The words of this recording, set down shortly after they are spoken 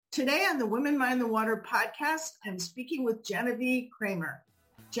Today on the Women Mind the Water podcast, I'm speaking with Genevieve Kramer.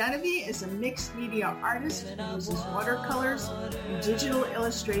 Genevieve is a mixed media artist who uses watercolors and digital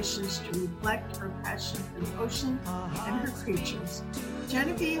illustrations to reflect her passion for the ocean and her creatures.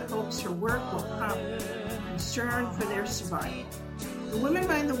 Genevieve hopes her work will prompt concern for their survival. The Women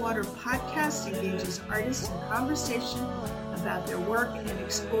Mind the Water podcast engages artists in conversation about their work and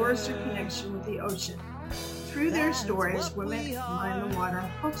explores their connection with the ocean. Through their stories, Women Mind the Water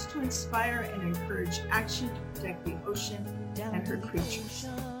hopes to inspire and encourage action to protect the ocean and her creatures.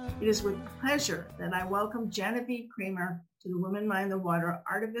 It is with pleasure that I welcome Genevieve Kramer to the Women Mind the Water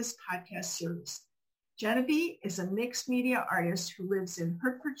Artivist podcast series. Genevieve is a mixed media artist who lives in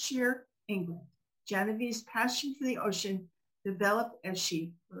Hertfordshire, England. Genevieve's passion for the ocean developed as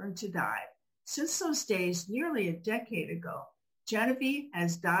she learned to dive. Since those days, nearly a decade ago, Genevieve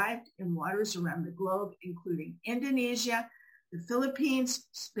has dived in waters around the globe, including Indonesia, the Philippines,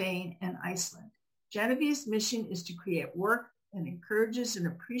 Spain, and Iceland. Genevieve's mission is to create work that encourages an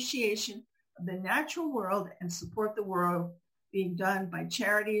appreciation of the natural world and support the work being done by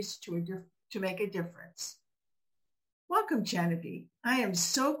charities to make a difference. Welcome, Genevieve. I am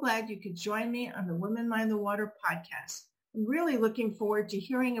so glad you could join me on the Women Mind the Water podcast. I'm really looking forward to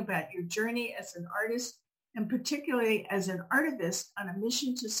hearing about your journey as an artist and particularly as an artivist on a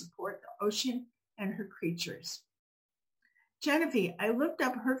mission to support the ocean and her creatures. Genevieve, I looked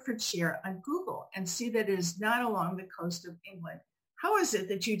up Hertfordshire on Google and see that it is not along the coast of England. How is it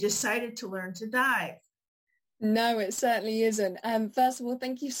that you decided to learn to dive? No, it certainly isn't. First of all,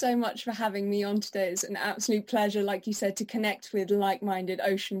 thank you so much for having me on today. It's an absolute pleasure, like you said, to connect with like-minded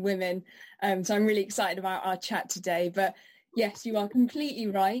ocean women. So I'm really excited about our chat today. But yes, you are completely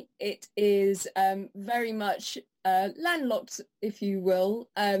right. It is very much landlocked, if you will.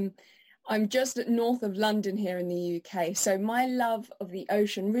 I'm just north of London here in the UK. So my love of the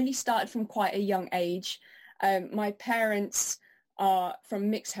ocean really started from quite a young age. My parents are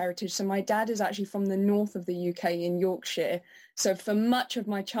from mixed heritage. So my dad is actually from the north of the UK in Yorkshire. So for much of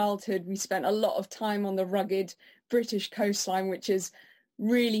my childhood, we spent a lot of time on the rugged British coastline, which is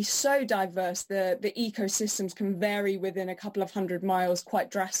really so diverse. The ecosystems can vary within a couple of 100 miles quite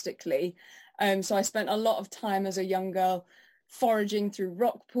drastically. So I spent a lot of time as a young girl foraging through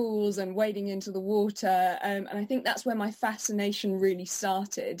rock pools and wading into the water. And I think that's where my fascination really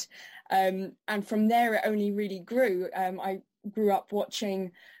started. And from there, it only really grew. I grew up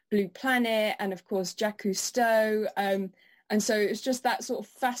watching Blue Planet and, of course, Jacques Cousteau. And so it's just that sort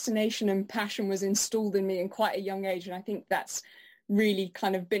of fascination and passion was installed in me in quite a young age. And I think that's really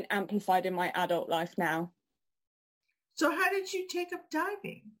kind of been amplified in my adult life now. So how did you take up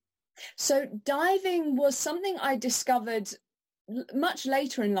diving? So diving was something I discovered much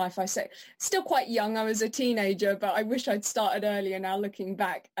later in life. I say still quite young. I was a teenager, but I wish I'd started earlier now looking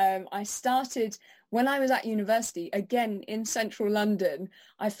back. I started when I was at university, again in central London.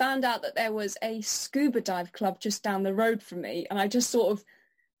 I found out that there was a scuba dive club just down the road from me. And I just sort of,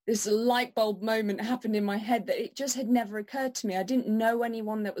 this light bulb moment happened in my head that it just had never occurred to me. I didn't know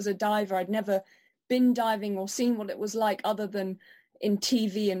anyone that was a diver. I'd never been diving or seen what it was like other than in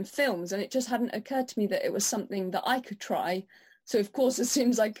TV and films. And it just hadn't occurred to me that it was something that I could try. So, of course, as soon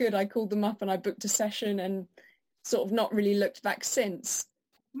as I could, I called them up and I booked a session and sort of not really looked back since.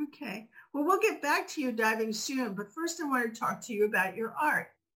 Okay. Well, we'll get back to you diving soon. But first, I want to talk to you about your art.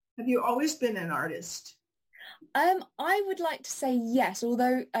 Have you always been an artist? I would like to say yes,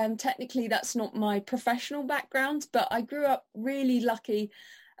 although technically that's not my professional background. But I grew up really lucky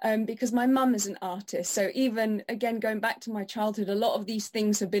because my mum is an artist. So even, again, going back to my childhood, a lot of these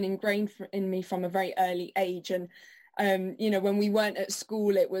things have been ingrained in me from a very early age. And when we weren't at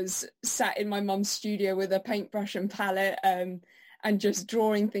school, it was sat in my mum's studio with a paintbrush and palette and just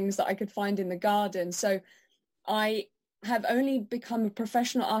drawing things that I could find in the garden. So I have only become a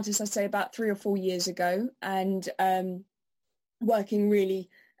professional artist, I'd say, about 3 or 4 years ago. And working really,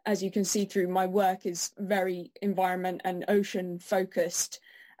 as you can see through my work, is very environment and ocean focused.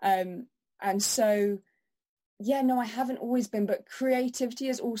 And so, yeah, no, I haven't always been, but creativity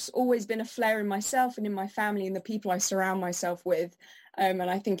has also always been a flair in myself and in my family and the people I surround myself with. And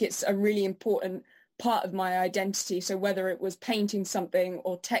I think it's a really important part of my identity. So whether it was painting something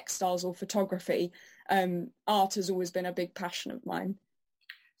or textiles or photography, art has always been a big passion of mine.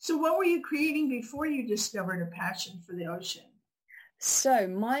 So what were you creating before you discovered a passion for the ocean? So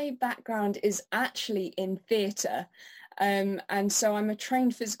my background is actually in theatre. And so I'm a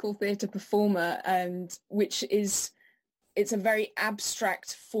trained physical theatre performer, and it's a very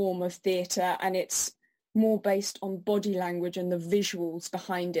abstract form of theatre, and it's more based on body language and the visuals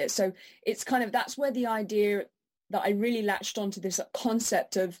behind it. So it's kind of, that's where the idea that I really latched onto this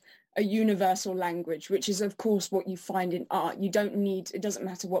concept of a universal language, which is, of course, what you find in art. You don't need, it doesn't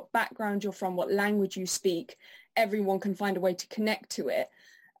matter what background you're from, what language you speak, everyone can find a way to connect to it.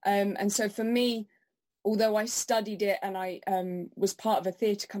 And so for me, although I studied it and I was part of a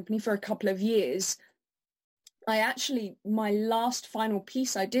theatre company for a couple of years, my last final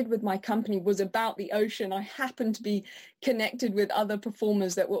piece I did with my company was about the ocean. I happened to be connected with other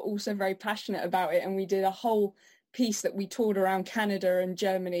performers that were also very passionate about it. And we did a whole piece that we toured around Canada and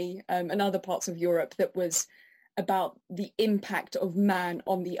Germany and other parts of Europe that was about the impact of man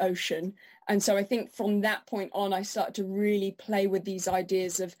on the ocean. And so I think from that point on, I started to really play with these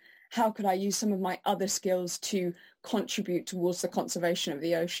ideas of how could I use some of my other skills to contribute towards the conservation of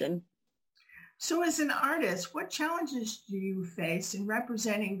the ocean. So as an artist, what challenges do you face in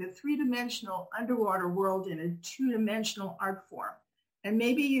representing the three-dimensional underwater world in a two-dimensional art form? And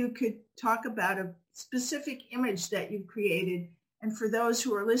maybe you could talk about a specific image that you've created. And for those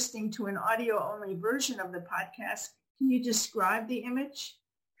who are listening to an audio-only version of the podcast, can you describe the image?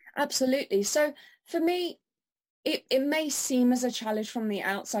 Absolutely. So for me, it may seem as a challenge from the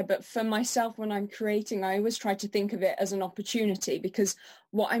outside, but for myself, when I'm creating, I always try to think of it as an opportunity, because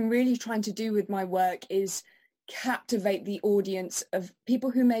what I'm really trying to do with my work is captivate the audience of people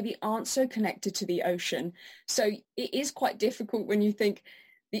who maybe aren't so connected to the ocean. So it is quite difficult when you think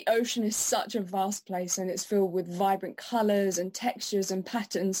the ocean is such a vast place and it's filled with vibrant colors and textures and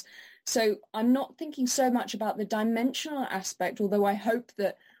patterns. So I'm not thinking so much about the dimensional aspect, although I hope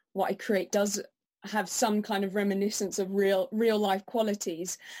that what I create does have some kind of reminiscence of real life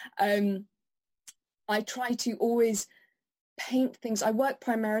qualities. I try to always paint things. I work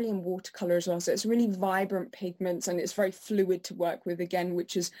primarily in watercolor as well, so it's really vibrant pigments and it's very fluid to work with, again,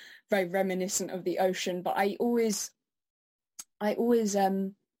 which is very reminiscent of the ocean. But I always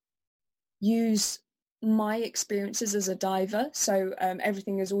use my experiences as a diver, so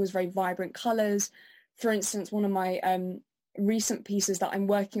everything is always very vibrant colors. For instance, one of my recent pieces that I'm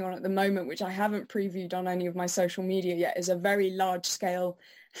working on at the moment, which I haven't previewed on any of my social media yet, is a very large scale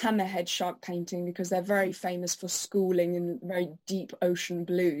hammerhead shark painting, because they're very famous for schooling in very deep ocean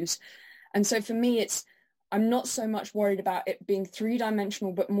blues. And so for me, I'm not so much worried about it being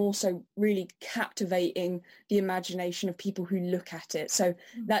three-dimensional, but more so really captivating the imagination of people who look at it. So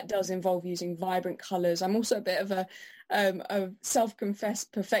that does involve using vibrant colors. I'm also a bit of a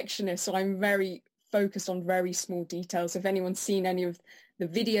self-confessed perfectionist, so I'm very focused on very small details. If anyone's seen any of the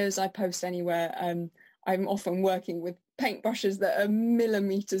videos I post anywhere, I'm often working with paintbrushes that are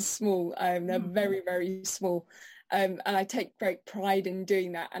millimeters small. They're very, very small. And I take great pride in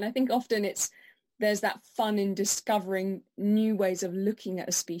doing that. And I think often there's that fun in discovering new ways of looking at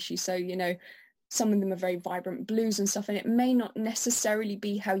a species. So, you know, some of them are very vibrant blues and stuff, and it may not necessarily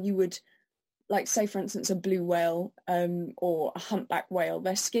be how you would, like, say, for instance, a blue whale or a humpback whale.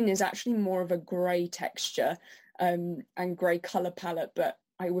 Their skin is actually more of a grey texture and grey colour palette, but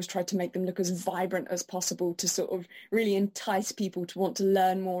I always try to make them look as vibrant as possible to sort of really entice people to want to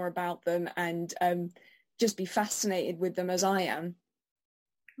learn more about them and just be fascinated with them as I am.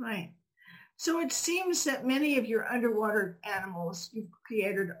 Right. So it seems that many of your underwater animals you've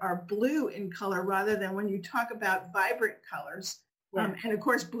created are blue in color rather than when you talk about vibrant colors. Yeah. And of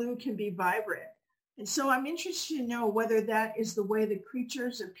course, blue can be vibrant. And so I'm interested to know whether that is the way the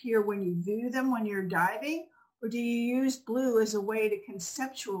creatures appear when you view them when you're diving, or do you use blue as a way to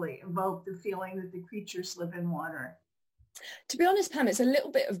conceptually evoke the feeling that the creatures live in water? To be honest, Pam, it's a little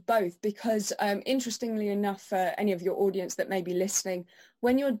bit of both, because interestingly enough, for any of your audience that may be listening,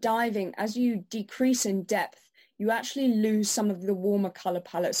 when you're diving, as you decrease in depth, you actually lose some of the warmer color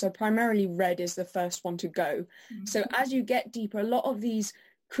palette. So primarily red is the first one to go. Mm-hmm. So as you get deeper, a lot of these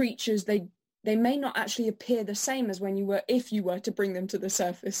creatures, they may not actually appear the same as if you were to bring them to the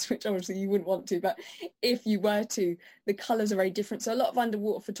surface, which obviously you wouldn't want to, but if you were to, the colors are very different. So a lot of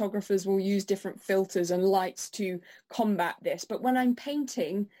underwater photographers will use different filters and lights to combat this. But when I'm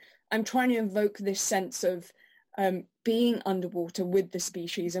painting, I'm trying to evoke this sense of being underwater with the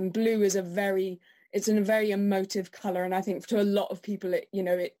species, and blue is it's a very emotive color, and I think to a lot of people,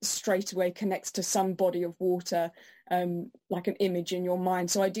 it straight away connects to some body of water, like an image in your mind.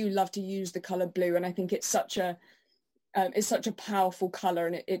 So I do love to use the color blue, and I think it's such a powerful color,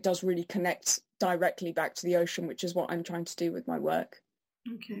 and it does really connect directly back to the ocean, which is what I'm trying to do with my work.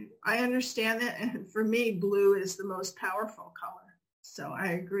 Okay, I understand that, and for me, blue is the most powerful color. So I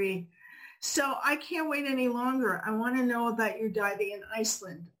agree. So I can't wait any longer. I want to know about your diving in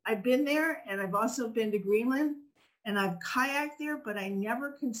Iceland. I've been there, and I've also been to Greenland, and I've kayaked there, but I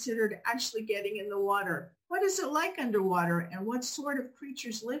never considered actually getting in the water. What is it like underwater, and what sort of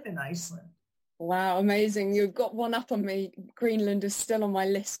creatures live in Iceland? Wow, amazing. You've got one up on me. Greenland is still on my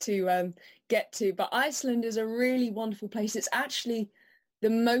list to get to, but Iceland is a really wonderful place. It's actually the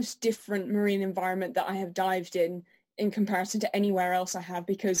most different marine environment that I have dived in comparison to anywhere else I have,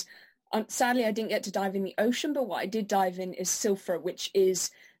 because sadly I didn't get to dive in the ocean, but what I did dive in is Silfra, which is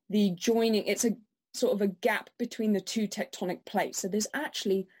it's a sort of a gap between the two tectonic plates. So there's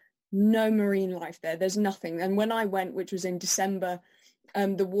actually no marine life there. There's nothing. And when I went, which was in December,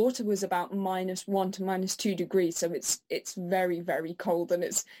 the water was about -1 to -2 degrees, so it's very, very cold, and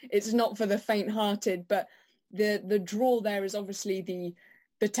it's not for the faint-hearted. But the draw there is obviously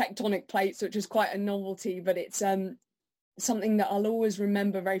the tectonic plates, which is quite a novelty. But it's something that I'll always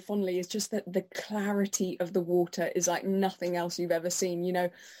remember very fondly is just that the clarity of the water is like nothing else you've ever seen. You know,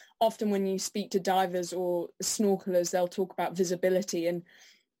 often when you speak to divers or snorkelers, they'll talk about visibility, and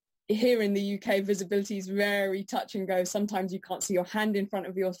here in the UK, visibility is very touch and go. Sometimes you can't see your hand in front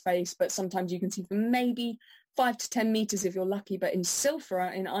of your face, but sometimes you can see for maybe 5 to 10 meters if you're lucky. But in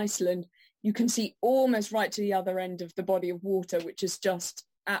Silfra in Iceland, you can see almost right to the other end of the body of water, which is just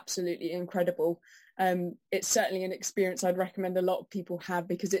absolutely incredible. It's certainly an experience I'd recommend a lot of people have,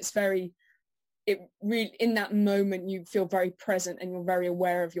 because it really, in that moment, you feel very present and you're very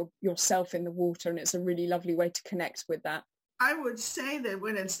aware of yourself in the water. And it's a really lovely way to connect with that. I would say that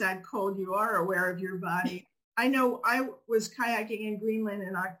when it's that cold, you are aware of your body. I know I was kayaking in Greenland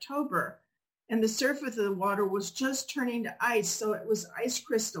in October, and the surface of the water was just turning to ice. So it was ice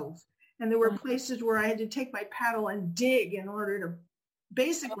crystals. And there were places where I had to take my paddle and dig in order to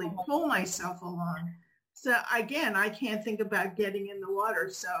basically pull myself along. So again, I can't think about getting in the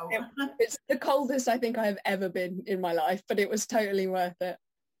water. So it's the coldest I think I have ever been in my life, but it was totally worth it.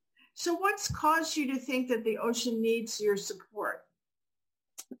 So what's caused you to think that the ocean needs your support?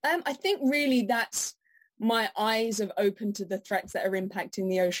 I think really that's my eyes have opened to the threats that are impacting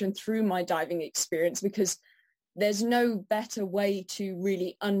the ocean through my diving experience, because there's no better way to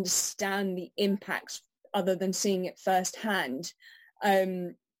really understand the impacts other than seeing it firsthand.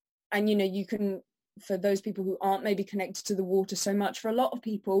 And, you know, you can, for those people who aren't maybe connected to the water so much, for a lot of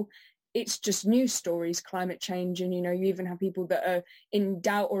people, it's just news stories, climate change. And, you know, you even have people that are in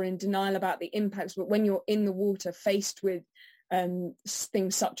doubt or in denial about the impacts. But when you're in the water faced with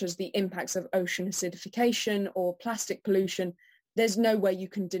things such as the impacts of ocean acidification or plastic pollution, there's no way you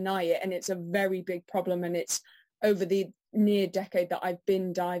can deny it. And it's a very big problem. And it's over the near decade that I've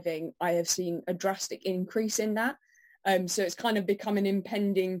been diving, I have seen a drastic increase in that. So it's kind of become an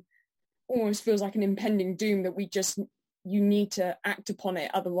impending, almost feels like an impending doom that you need to act upon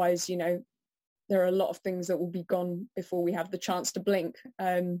it. Otherwise, you know, there are a lot of things that will be gone before we have the chance to blink,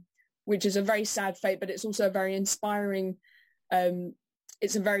 which is a very sad fate, but it's also a very inspiring,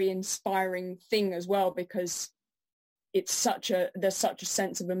 it's a very inspiring thing as well, because there's such a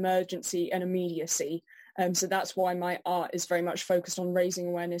sense of emergency and immediacy. So that's why my art is very much focused on raising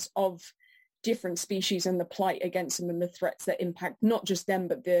awareness of different species and the plight against them and the threats that impact not just them,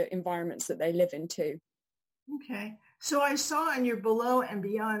 but the environments that they live in too. Okay. So I saw on your Below and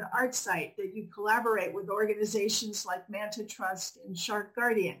Beyond art site that you collaborate with organizations like Manta Trust and Shark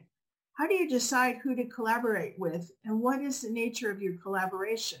Guardian. How do you decide who to collaborate with, and what is the nature of your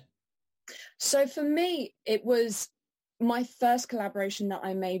collaboration? So for me, it was my first collaboration that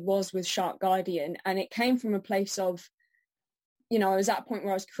I made was with Shark Guardian, and it came from a place of, you know, I was at a point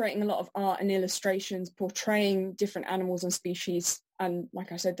where I was creating a lot of art and illustrations portraying different animals and species and,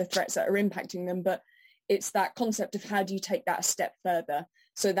 like I said, the threats that are impacting them. But it's that concept of how do you take that a step further?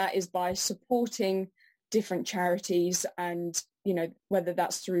 So that is by supporting different charities and, you know, whether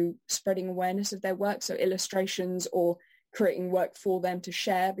that's through spreading awareness of their work, so illustrations, or creating work for them to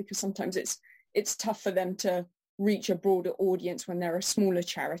share, because sometimes it's tough for them to reach a broader audience when they're a smaller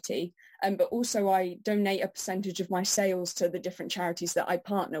charity. But also I donate a percentage of my sales to the different charities that I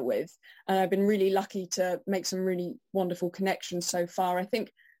partner with. And I've been really lucky to make some really wonderful connections so far. I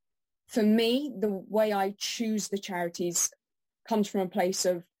think for me, the way I choose the charities comes from a place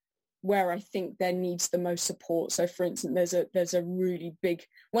of where I think there needs the most support. So for instance, there's a really big,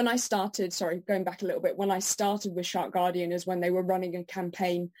 when I started with Shark Guardian is when they were running a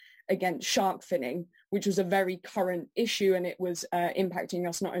campaign against shark finning, which was a very current issue, and it was impacting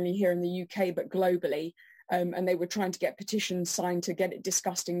us not only here in the UK, but globally. And they were trying to get petitions signed to get it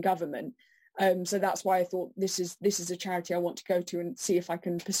discussed in government. So that's why I thought this is a charity I want to go to and see if I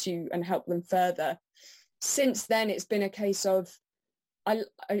can pursue and help them further. Since then, it's been a case of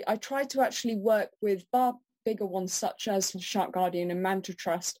I tried to actually work with bigger ones such as Shark Guardian and Manta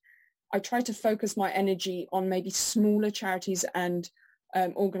Trust. I try to focus my energy on maybe smaller charities and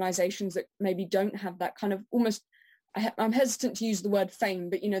organizations that maybe don't have that kind of almost I'm hesitant to use the word fame,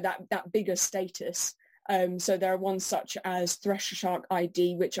 but that bigger status. So there are ones such as Thresher Shark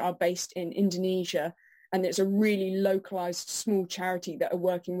ID, which are based in Indonesia, and it's a really localized small charity that are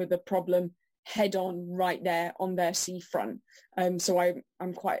working with a problem head on right there on their seafront. So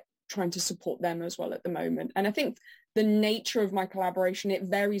I'm quite trying to support them as well at the moment. And I think the nature of my collaboration, it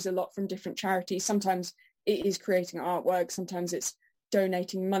varies a lot from different charities. Sometimes it is creating artwork, sometimes it's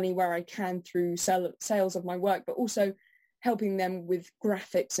donating money where I can through sales of my work, but also helping them with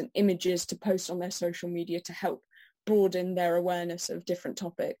graphics and images to post on their social media to help broaden their awareness of different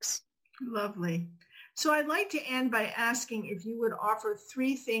topics. Lovely. So I'd like to end by asking if you would offer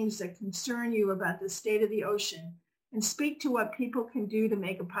 3 things that concern you about the state of the ocean and speak to what people can do to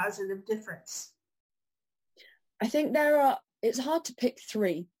make a positive difference. I think it's hard to pick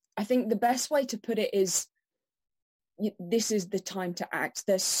 3. I think the best way to put it is this is the time to act.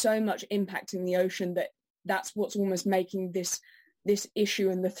 There's so much impact in the ocean that's what's almost making this issue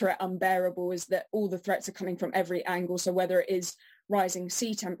and the threat unbearable, is that all the threats are coming from every angle. So whether it is rising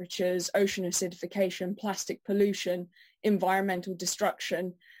sea temperatures, ocean acidification, plastic pollution, environmental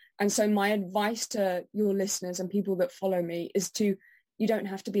destruction. And so my advice to your listeners and people that follow me is you don't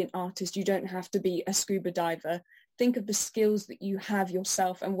have to be an artist. You don't have to be a scuba diver. Think of the skills that you have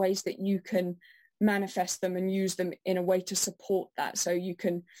yourself and ways that you can manifest them and use them in a way to support that. So you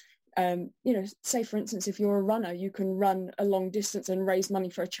can, say, for instance, if you're a runner, you can run a long distance and raise money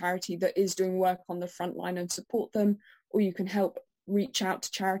for a charity that is doing work on the front line and support them, or you can help reach out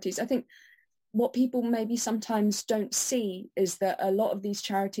to charities. I think what people maybe sometimes don't see is that a lot of these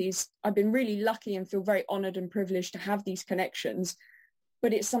charities, I've been really lucky and feel very honoured and privileged to have these connections,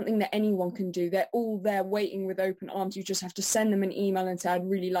 but it's something that anyone can do. They're all there waiting with open arms. You just have to send them an email and say, I'd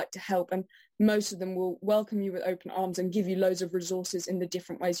really like to help. And most of them will welcome you with open arms and give you loads of resources in the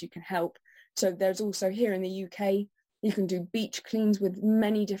different ways you can help. So there's also here in the UK, you can do beach cleans with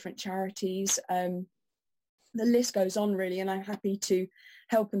many different charities. The list goes on really, and I'm happy to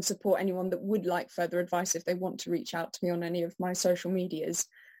help and support anyone that would like further advice if they want to reach out to me on any of my social medias.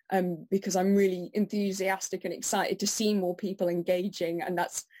 Because I'm really enthusiastic and excited to see more people engaging. And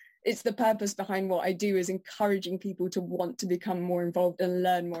it's the purpose behind what I do, is encouraging people to want to become more involved and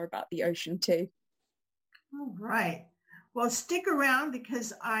learn more about the ocean too. All right. Well, stick around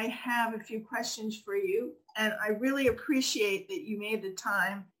because I have a few questions for you. And I really appreciate that you made the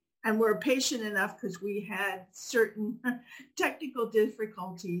time and were patient enough because we had certain technical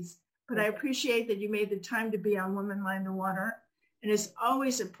difficulties. But I appreciate that you made the time to be on Women Mind the Water. And it's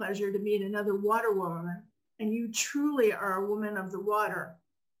always a pleasure to meet another water woman, and you truly are a woman of the water.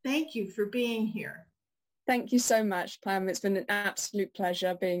 Thank you for being here. Thank you so much, Pam. It's been an absolute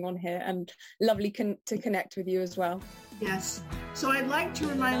pleasure being on here, and lovely to connect with you as well. Yes. So I'd like to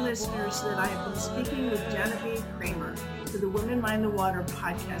remind listeners that I have been speaking with Genevieve Kramer for the Women Mind the Water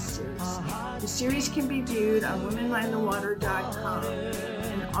podcast series. The series can be viewed on womenmindthewater.com.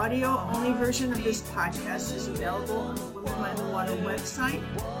 An audio-only version of this podcast is available on the Women Mind the Water website,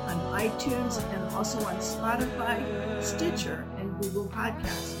 on iTunes, and also on Spotify, Stitcher, and Google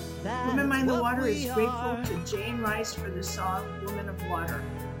Podcasts. Women Mind the Water is grateful to Jane Rice for the song Woman of Water.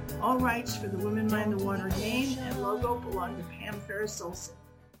 All rights for the Women Mind the Water name and logo belong to Pam Ferris Olson.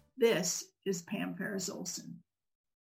 This is Pam Ferris Olson.